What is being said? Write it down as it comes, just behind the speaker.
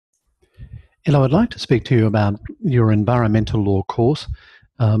Hello, I'd like to speak to you about your environmental law course,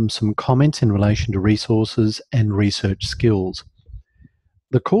 some comments in relation to resources and research skills.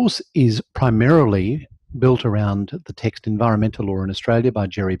 The course is primarily built around the text Environmental Law in Australia by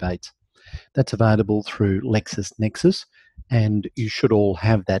Jerry Bates. That's available through LexisNexis, and you should all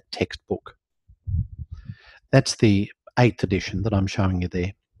have that textbook. That's the 8th edition that I'm showing you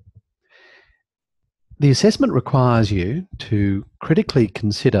there. The assessment requires you to critically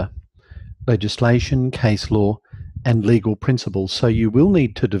consider legislation, case law, and legal principles. So you will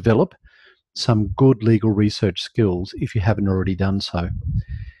need to develop some good legal research skills if you haven't already done so.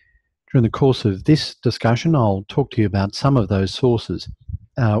 During the course of this discussion, I'll talk to you about some of those sources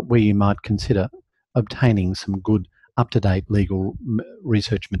where you might consider obtaining some good up-to-date legal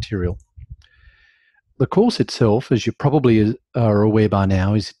research material. The course itself, as you probably are aware by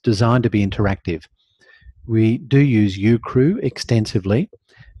now, is designed to be interactive. We do use UCrew extensively,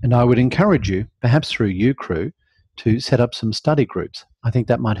 and I would encourage you, perhaps through UCrew, to set up some study groups. I think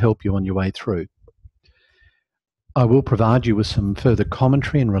that might help you on your way through. I will provide you with some further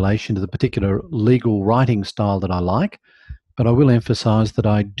commentary in relation to the particular legal writing style that I like, but I will emphasise that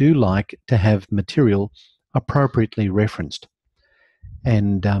I do like to have material appropriately referenced.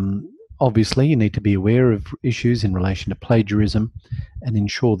 And obviously, you need to be aware of issues in relation to plagiarism and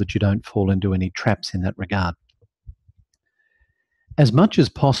ensure that you don't fall into any traps in that regard. As much as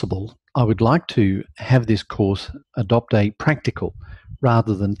possible, I would like to have this course adopt a practical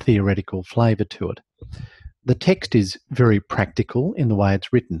rather than theoretical flavour to it. The text is very practical in the way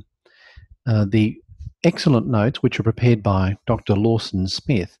it's written. The excellent notes, which are prepared by Dr. Lawson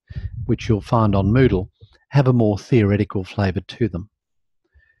Smith, which you'll find on Moodle, have a more theoretical flavour to them.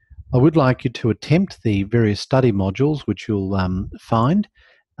 I would like you to attempt the various study modules which you'll find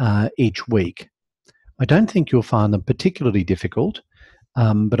each week. I don't think you'll find them particularly difficult,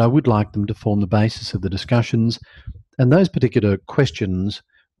 but I would like them to form the basis of the discussions, and those particular questions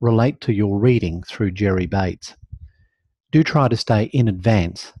relate to your reading through Jerry Bates. Do try to stay in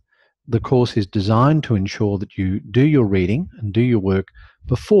advance. The course is designed to ensure that you do your reading and do your work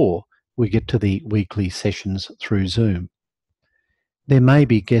before we get to the weekly sessions through Zoom. There may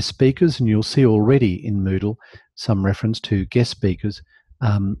be guest speakers, and you'll see already in Moodle some reference to guest speakers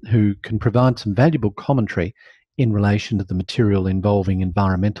who can provide some valuable commentary in relation to the material involving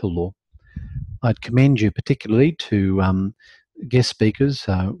environmental law. I'd commend you particularly to guest speakers,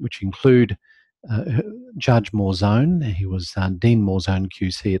 which include Judge Morzone. He was Dean Morzone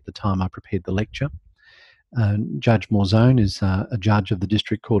QC at the time I prepared the lecture. Judge Morzone is a judge of the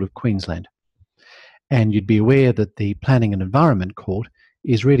District Court of Queensland. And you'd be aware that the Planning and Environment Court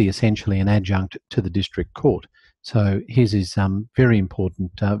is really essentially an adjunct to the District Court. So his is very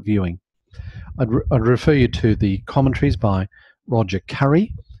important viewing. I'd refer you to the commentaries by Roger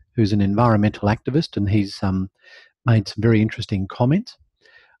Curry, who's an environmental activist, and he's made some very interesting comments.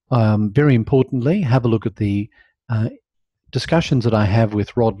 Very importantly, have a look at the discussions that I have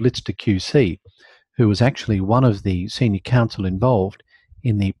with Rod Litzter QC, who was actually one of the senior counsel involved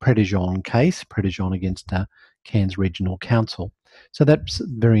in the Predijon case, Predijon against Cairns Regional Council. So that's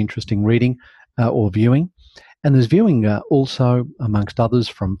very interesting reading or viewing. And there's viewing also, amongst others,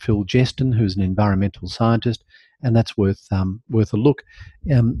 from Phil Jeston, who's an environmental scientist, and that's worth a look.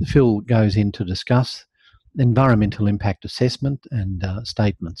 Phil goes in to discuss environmental impact assessment and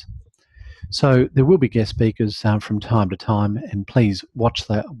statements. So there will be guest speakers from time to time, and please watch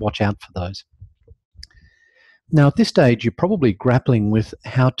out for those. Now, at this stage, you're probably grappling with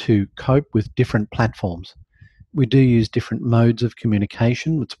how to cope with different platforms. We do use different modes of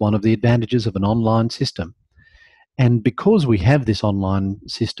communication. It's one of the advantages of an online system. And because we have this online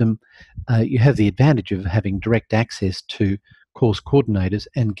system, you have the advantage of having direct access to course coordinators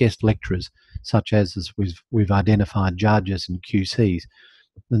and guest lecturers, such as we've identified judges and QCs.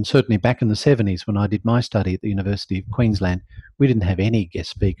 And certainly back in the 70s, when I did my study at the University of Queensland, we didn't have any guest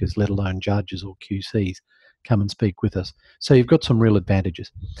speakers, let alone judges or QCs, come and speak with us. So you've got some real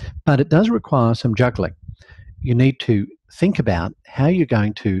advantages. But it does require some juggling. You need to think about how you're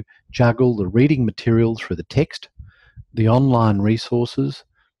going to juggle the reading material through the text, the online resources,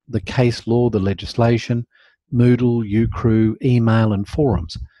 the case law, the legislation, Moodle, UCrew, email and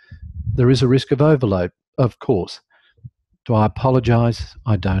forums. There is a risk of overload, of course. Do I apologise?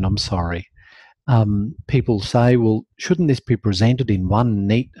 I don't, I'm sorry. People say, well, shouldn't this be presented in one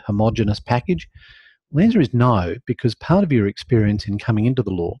neat, homogeneous package? Well, the answer is no, because part of your experience in coming into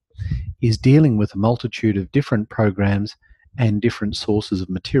the law is dealing with a multitude of different programs and different sources of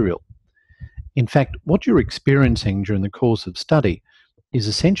material. In fact, what you're experiencing during the course of study is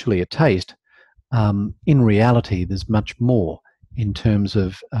essentially a taste. In reality, there's much more in terms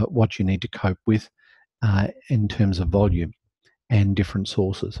of what you need to cope with in terms of volume and different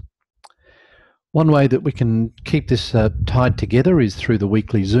sources. One way that we can keep this tied together is through the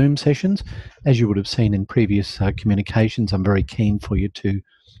weekly Zoom sessions. As you would have seen in previous communications, I'm very keen for you to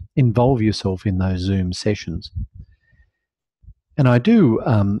involve yourself in those Zoom sessions. And I do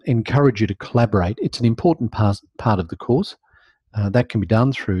encourage you to collaborate. It's an important part of the course. That can be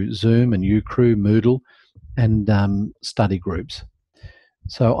done through Zoom and UCrew, Moodle, and study groups.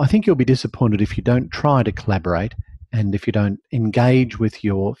 So I think you'll be disappointed if you don't try to collaborate and if you don't engage with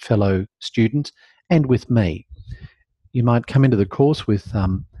your fellow students and with me. You might come into the course with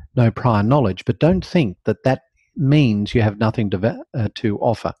no prior knowledge, but don't think that that means you have nothing to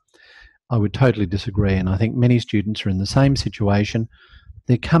offer. I would totally disagree, and I think many students are in the same situation.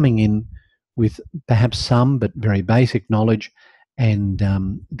 They're coming in with perhaps some but very basic knowledge, and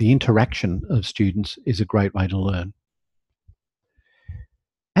the interaction of students is a great way to learn.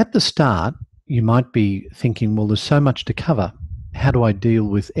 At the start, you might be thinking, well, there's so much to cover. How do I deal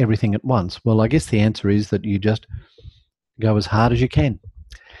with everything at once? Well, I guess the answer is that you just go as hard as you can.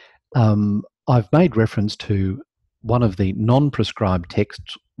 I've made reference to one of the non-prescribed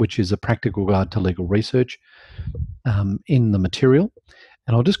texts, which is a practical guide to legal research in the material.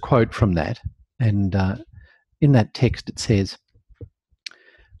 And I'll just quote from that. And in that text, it says,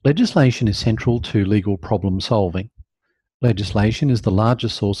 legislation is central to legal problem solving. Legislation is the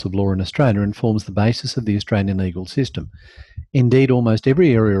largest source of law in Australia and forms the basis of the Australian legal system. Indeed, almost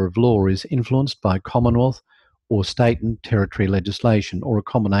every area of law is influenced by Commonwealth or state and territory legislation, or a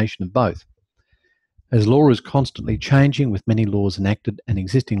combination of both. As law is constantly changing, with many laws enacted and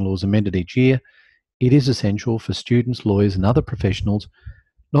existing laws amended each year, it is essential for students, lawyers and other professionals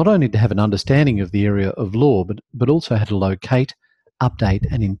not only to have an understanding of the area of law, but also how to locate, update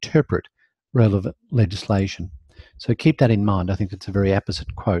and interpret relevant legislation. So keep that in mind. I think it's a very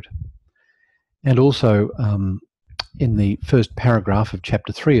apposite quote. And also in the first paragraph of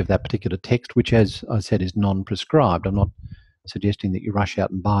chapter 3 of that particular text, which, as I said, is non-prescribed. I'm not suggesting that you rush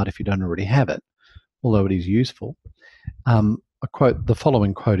out and buy it if you don't already have it, although it is useful. The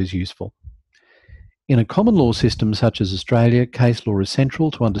following quote is useful. In a common law system such as Australia, case law is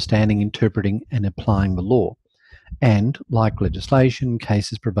central to understanding, interpreting and applying the law. And, like legislation,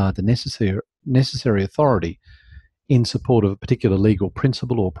 cases provide the necessary authority in support of a particular legal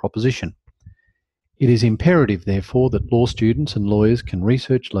principle or proposition. It is imperative, therefore, that law students and lawyers can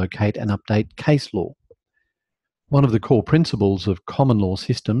research, locate and update case law. One of the core principles of common law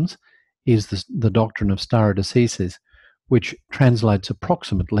systems is the doctrine of stare decisis, which translates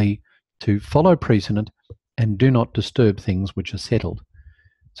approximately to follow precedent and do not disturb things which are settled.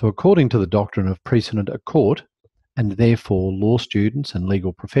 So according to the doctrine of precedent, a court, and therefore law students and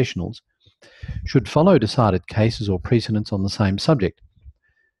legal professionals, should follow decided cases or precedents on the same subject.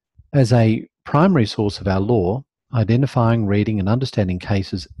 As a primary source of our law, identifying, reading and understanding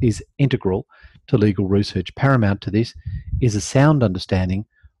cases is integral to legal research. Paramount to this is a sound understanding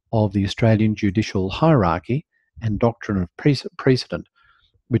of the Australian judicial hierarchy and doctrine of precedent,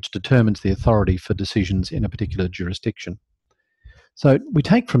 which determines the authority for decisions in a particular jurisdiction. So we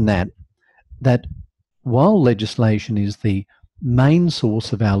take from that while legislation is the main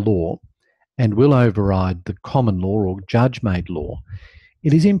source of our law and will override the common law or judge-made law,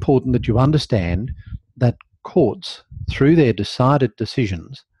 it is important that you understand that courts, through their decided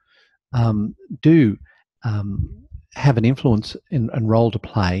decisions, do have an influence and role to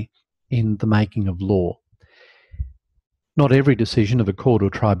play in the making of law. Not every decision of a court or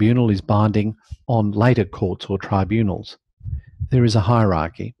tribunal is binding on later courts or tribunals. There is a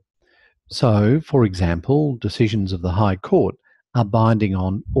hierarchy. So, for example, decisions of the High Court are binding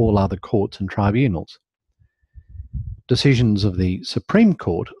on all other courts and tribunals. Decisions of the Supreme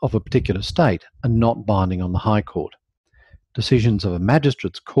Court of a particular state are not binding on the High Court. Decisions of a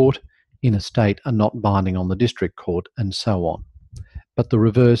magistrate's court in a state are not binding on the district court, and so on. But the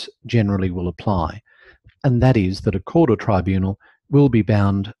reverse generally will apply, and that is that a court or tribunal will be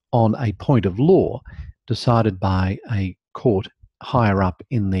bound on a point of law decided by a court higher up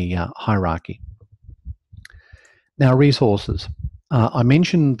in the hierarchy. Now, resources. I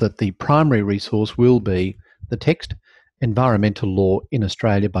mentioned that the primary resource will be the text, Environmental Law in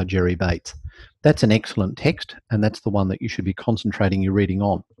Australia by Jerry Bates. That's an excellent text, and that's the one that you should be concentrating your reading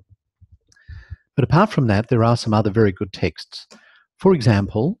on. But apart from that, there are some other very good texts. For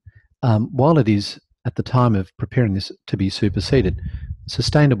example, while it is at the time of preparing this to be superseded,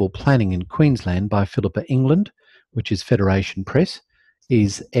 Sustainable Planning in Queensland by Philippa England, which is Federation Press,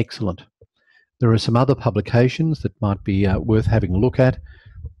 is excellent. There are some other publications that might be worth having a look at.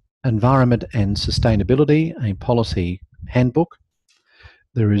 Environment and Sustainability, a Policy Handbook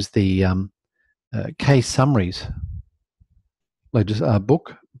There is the case summaries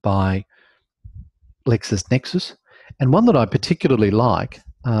book by LexisNexis, and one that I particularly like,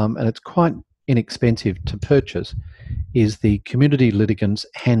 and it's quite inexpensive to purchase, is the Community Litigants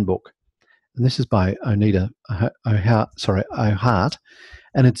Handbook. And this is by Onita O'Hart,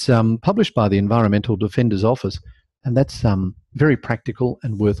 and it's published by the Environmental Defender's Office, and that's very practical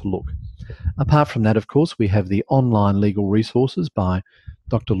and worth a look. Apart from that, of course, we have the online legal resources by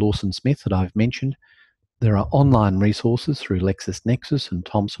Dr. Lawson Smith that I've mentioned. There are online resources through LexisNexis and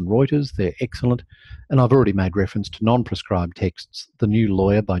Thomson Reuters. They're excellent. And I've already made reference to non-prescribed texts, The New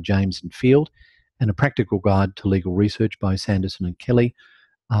Lawyer by James and Field, and A Practical Guide to Legal Research by Sanderson and Kelly.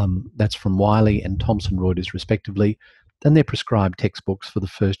 That's from Wiley and Thomson Reuters, respectively. Then they're prescribed textbooks for the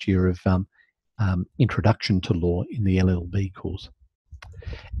first year of Introduction to Law in the LLB course.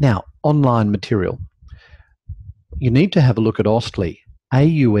 Now, online material. You need to have a look at AUSTLI,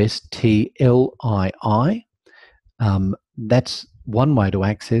 AUSTLII. That's one way to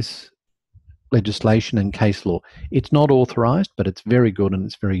access legislation and case law. It's not authorised, but it's very good and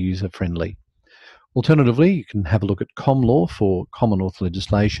it's very user-friendly. Alternatively, you can have a look at ComLaw for Commonwealth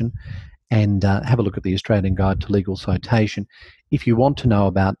legislation and have a look at the Australian Guide to Legal Citation if you want to know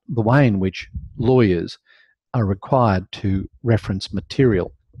about the way in which lawyers are required to reference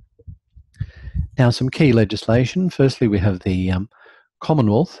material. Now, some key legislation. Firstly, we have the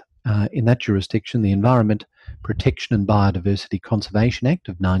Commonwealth. In that jurisdiction, the Environment Protection and Biodiversity Conservation Act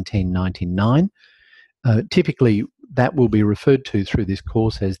of 1999. Typically, that will be referred to through this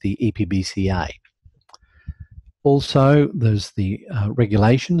course as the EPBCA. Also, there's the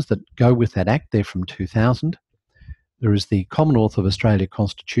regulations that go with that act. They're from 2000. There is the Commonwealth of Australia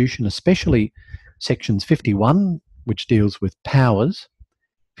Constitution, especially sections 51, which deals with powers,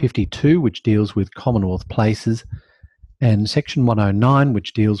 52, which deals with Commonwealth places, and section 109,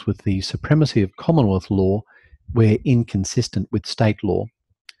 which deals with the supremacy of Commonwealth law where inconsistent with state law.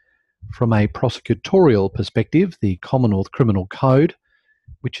 From a prosecutorial perspective, the Commonwealth Criminal Code,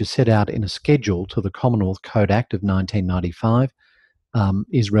 which is set out in a schedule to the Commonwealth Code Act of 1995,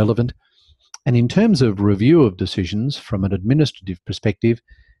 is relevant. And in terms of review of decisions from an administrative perspective,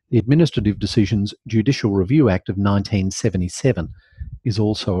 the Administrative Decisions Judicial Review Act of 1977 is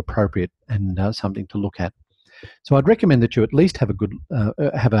also appropriate and something to look at. So I'd recommend that you at least have a good,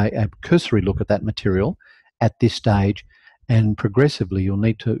 a cursory look at that material at this stage, and progressively you'll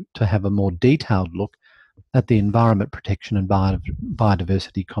need to have a more detailed look at the Environment Protection and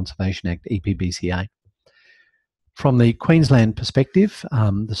Biodiversity Conservation Act, EPBCA. From the Queensland perspective,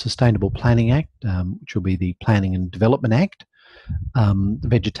 the Sustainable Planning Act, which will be the Planning and Development Act, the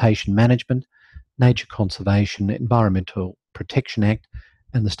Vegetation Management, Nature Conservation, Environmental Protection Act,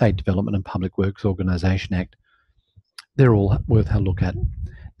 and the State Development and Public Works Organisation Act. They're all worth a look at.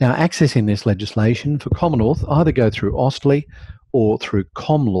 Now, accessing this legislation for Commonwealth, either go through AUSTLI or through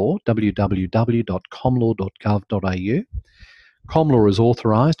ComLaw, www.comlaw.gov.au. ComLaw is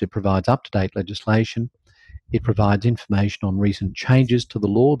authorised. It provides up-to-date legislation. It provides information on recent changes to the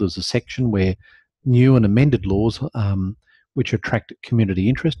law. There's a section where new and amended laws which attract community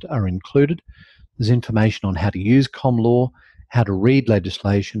interest are included. There's information on how to use ComLaw, how to read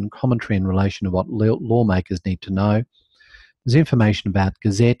legislation, commentary in relation to what lawmakers need to know. There's information about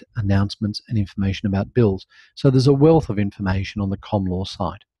Gazette, announcements, and information about bills. So there's a wealth of information on the ComLaw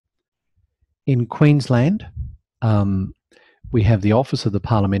site. In Queensland, we have the Office of the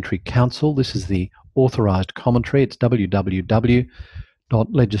Parliamentary Counsel. This is the authorised commentary. It's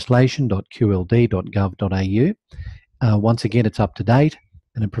www.legislation.qld.gov.au. Once again, it's up to date,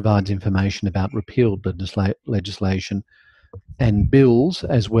 and it provides information about repealed legislation and bills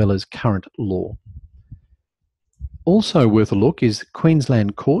as well as current law. Also worth a look is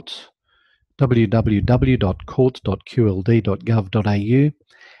Queensland Courts, www.courts.qld.gov.au.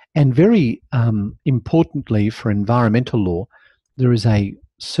 And very importantly for environmental law, there is a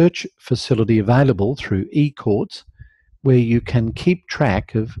search facility available through eCourts where you can keep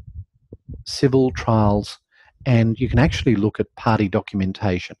track of civil trials and you can actually look at party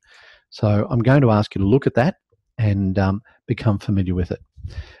documentation. So I'm going to ask you to look at that and become familiar with it.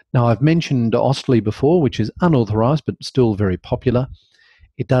 Now, I've mentioned AUSTLI before, which is unauthorised but still very popular.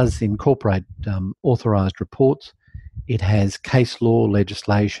 It does incorporate authorised reports. It has case law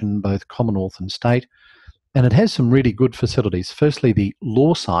legislation, both Commonwealth and state, and it has some really good facilities. Firstly, the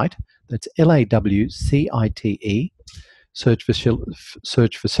law site, that's LAWCITE,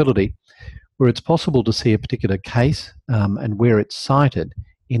 search facility, where it's possible to see a particular case and where it's cited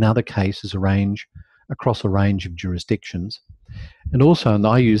in other cases across a range of jurisdictions. And also, and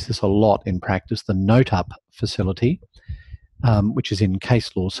I use this a lot in practice, the NoteUp facility, which is in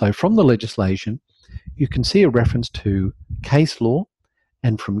case law. So from the legislation, you can see a reference to case law,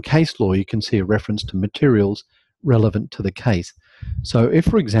 and from case law, you can see a reference to materials relevant to the case. So if,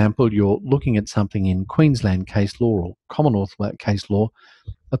 for example, you're looking at something in Queensland case law or Commonwealth case law,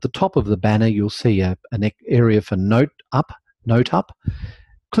 at the top of the banner, you'll see an area for Note Up.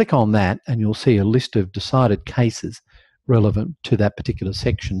 Click on that and you'll see a list of decided cases relevant to that particular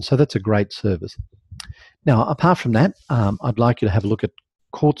section. So that's a great service. Now, apart from that, I'd like you to have a look at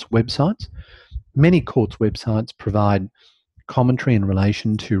courts' websites. Many courts' websites provide commentary in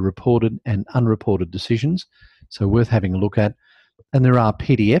relation to reported and unreported decisions, so worth having a look at. And there are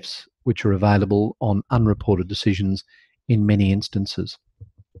PDFs which are available on unreported decisions in many instances.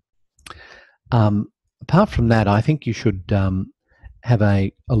 Apart from that, I think you should have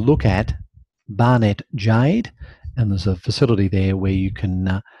a look at Barnet Jade, and there's a facility there where you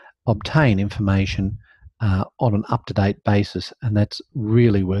can obtain information on an up-to-date basis, and that's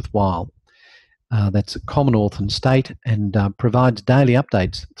really worthwhile. That's Commonwealth and state, and provides daily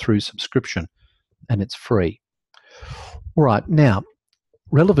updates through subscription, and it's free. All right, now,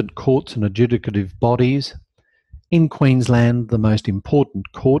 relevant courts and adjudicative bodies. In Queensland, the most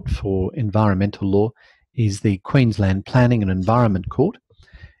important court for environmental law is the Queensland Planning and Environment Court.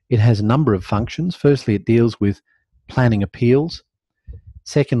 It has a number of functions. Firstly, it deals with planning appeals.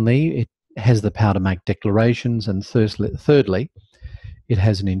 Secondly, it has the power to make declarations. And thirdly, it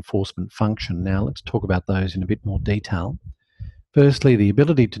has an enforcement function. Now, let's talk about those in a bit more detail. Firstly, the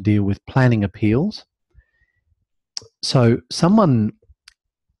ability to deal with planning appeals. So some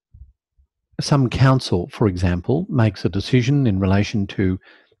council, for example, makes a decision in relation to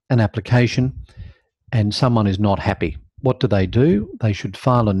an application and someone is not happy. What do? They should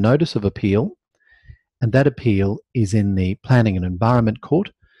file a notice of appeal, and that appeal is in the Planning and Environment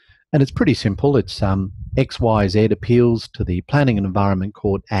Court. And it's pretty simple. It's XYZ appeals to the Planning and Environment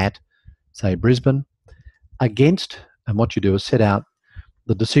Court at, say, Brisbane, against, and what you do is set out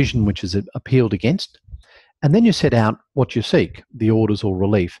the decision which is appealed against, and then you set out what you seek, the orders or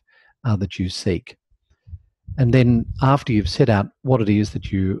relief that you seek. And then after you've set out what it is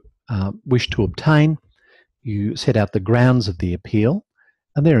that you wish to obtain, you set out the grounds of the appeal,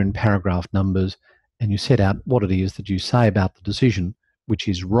 and they're in paragraph numbers, and you set out what it is that you say about the decision which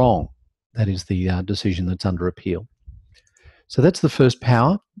is wrong. That is the decision that's under appeal. So that's the first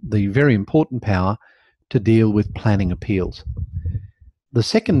power, the very important power to deal with planning appeals. The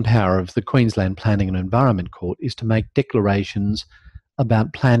second power of the Queensland Planning and Environment Court is to make declarations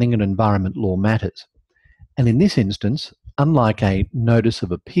about planning and environment law matters. And in this instance, unlike a notice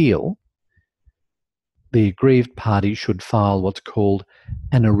of appeal, the aggrieved party should file what's called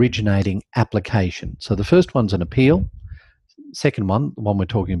an originating application. So the first one's an appeal. Second one, the one we're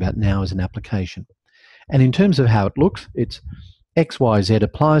talking about now, is an application. And in terms of how it looks, it's XYZ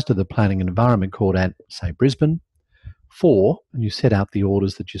applies to the Planning and Environment Court at, say, Brisbane, and you set out the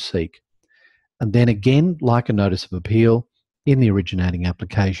orders that you seek. And then again, like a notice of appeal, in the originating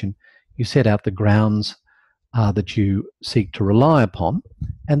application, you set out the grounds that you seek to rely upon,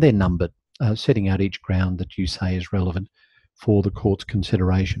 and they're numbered, setting out each ground that you say is relevant for the court's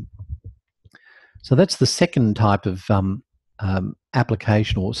consideration. So that's the second type of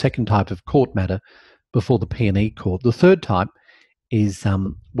application, or second type of court matter before the P&E court. The third type is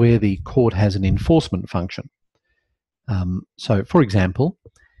where the court has an enforcement function. So, for example,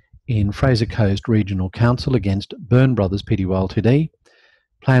 in Fraser Coast Regional Council against Byrne Brothers Pty Ltd,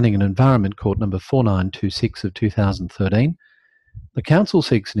 Planning and Environment Court number 4926 of 2013, the Council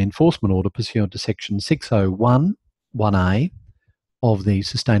seeks an enforcement order pursuant to Section 601(1)(a) of the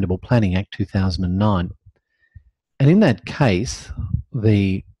Sustainable Planning Act 2009. And in that case,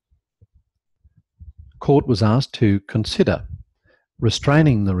 the court was asked to consider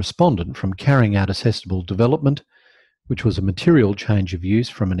restraining the respondent from carrying out assessable development, which was a material change of use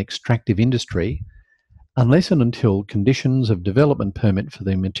from an extractive industry, unless and until conditions of development permit for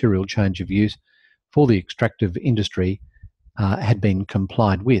the material change of use for the extractive industry had been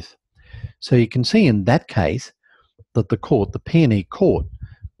complied with. So you can see in that case that the court, the P&E court,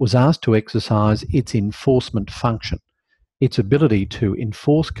 was asked to exercise its enforcement function, its ability to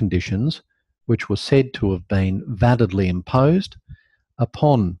enforce conditions which were said to have been validly imposed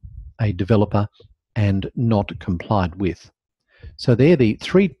upon a developer and not complied with. So they're the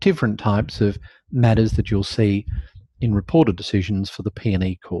three different types of matters that you'll see in reported decisions for the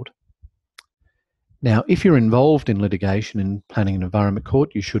P&E court. Now, if you're involved in litigation in Planning and Environment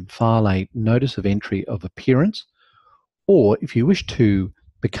Court, you should file a notice of entry of appearance, or if you wish to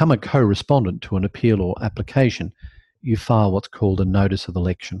become a co-respondent to an appeal or application, you file what's called a notice of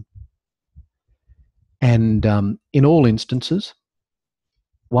election. And in all instances,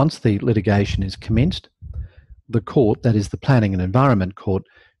 once the litigation is commenced, the court, that is the Planning and Environment Court,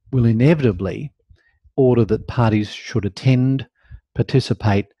 will inevitably order that parties should attend,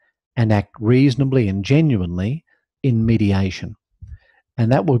 participate, and act reasonably and genuinely in mediation.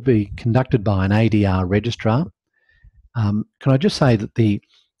 And that will be conducted by an ADR registrar. Can I just say that the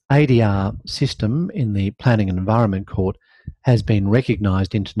ADR system in the Planning and Environment Court has been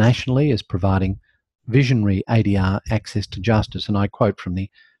recognised internationally as providing visionary ADR access to justice, and I quote from the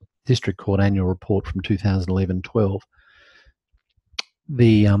District Court Annual Report from 2011-12.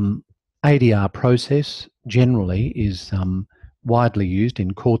 The ADR process generally is widely used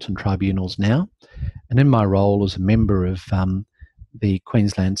in courts and tribunals now, and in my role as a member of the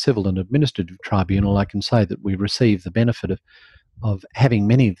Queensland Civil and Administrative Tribunal, I can say that we receive the benefit of having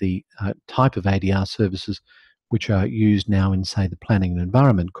many of the type of ADR services which are used now in, say, the Planning and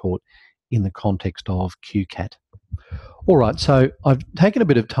Environment Court in the context of QCAT. All right, so I've taken a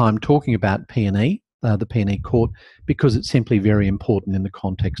bit of time talking about P&E, the P&E Court, because it's simply very important in the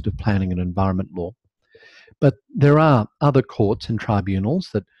context of planning and environment law. But there are other courts and tribunals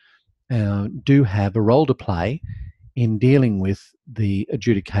that do have a role to play in dealing with the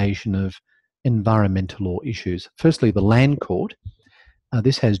adjudication of environmental law issues. Firstly, the Land Court.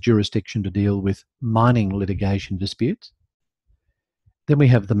 This has jurisdiction to deal with mining litigation disputes. Then we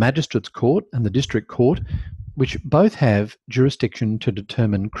have the Magistrates Court and the District Court, which both have jurisdiction to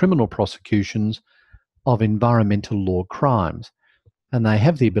determine criminal prosecutions of environmental law crimes. And they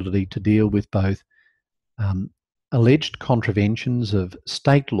have the ability to deal with both alleged contraventions of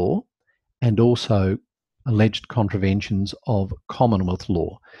state law and also alleged contraventions of Commonwealth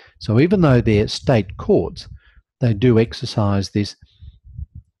law. So even though they're state courts, they do exercise this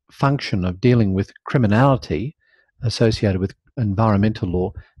function of dealing with criminality associated with environmental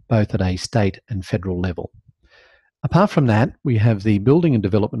law, both at a state and federal level. Apart from that, we have the Building and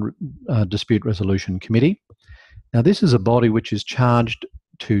Development Dispute Resolution Committee. Now, this is a body which is charged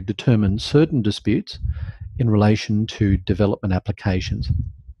to determine certain disputes in relation to development applications.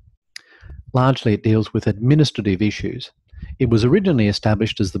 Largely, it deals with administrative issues. It was originally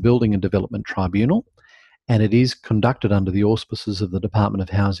established as the Building and Development Tribunal, and it is conducted under the auspices of the Department of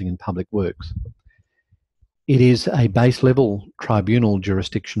Housing and Public Works. It is a base level tribunal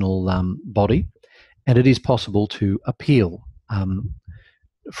jurisdictional body, and it is possible to appeal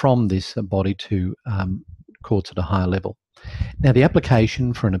from this body to courts at a higher level. Now, the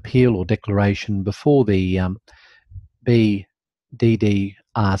application for an appeal or declaration before the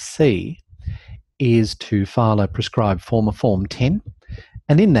BDDRC is to file a prescribed form, a Form 10,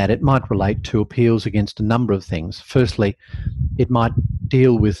 and in that it might relate to appeals against a number of things. Firstly, it might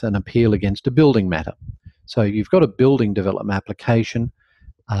deal with an appeal against a building matter. So you've got a building development application,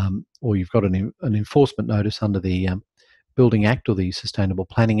 or you've got an enforcement notice under the Building Act or the Sustainable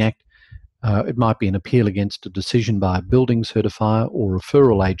Planning Act. It might be an appeal against a decision by a building certifier or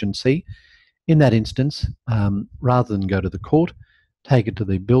referral agency. In that instance, rather than go to the court, take it to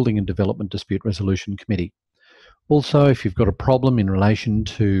the Building and Development Dispute Resolution Committee. Also, if you've got a problem in relation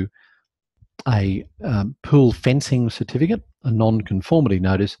to a pool fencing certificate, a non-conformity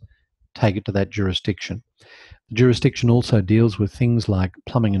notice, take it to that jurisdiction. The jurisdiction also deals with things like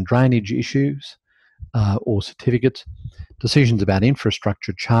plumbing and drainage issues or certificates, decisions about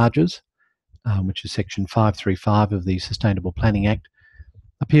infrastructure charges, which is Section 535 of the Sustainable Planning Act,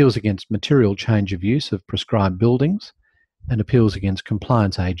 appeals against material change of use of prescribed buildings, and appeals against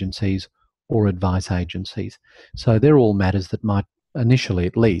compliance agencies or advice agencies. So they're all matters that might initially,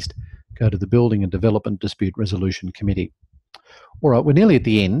 at least, go to the Building and Development Dispute Resolution Committee. All right, we're nearly at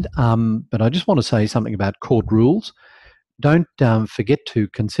the end, but I just want to say something about court rules. Don't forget to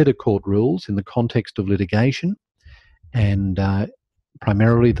consider court rules in the context of litigation, and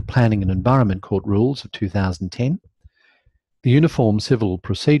primarily the Planning and Environment Court rules of 2010, the Uniform Civil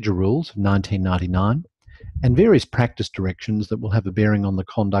Procedure Rules of 1999, and various practice directions that will have a bearing on the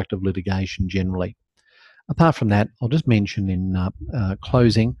conduct of litigation generally. Apart from that, I'll just mention in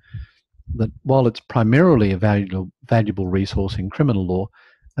closing that while it's primarily a valuable resource in criminal law,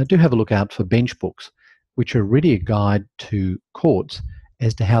 do have a look out for bench books, which are really a guide to courts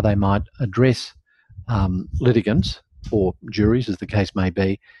as to how they might address litigants or juries, as the case may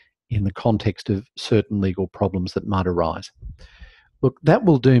be, in the context of certain legal problems that might arise. Look, that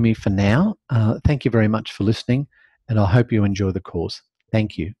will do me for now. Thank you very much for listening, and I hope you enjoy the course.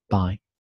 Thank you. Bye.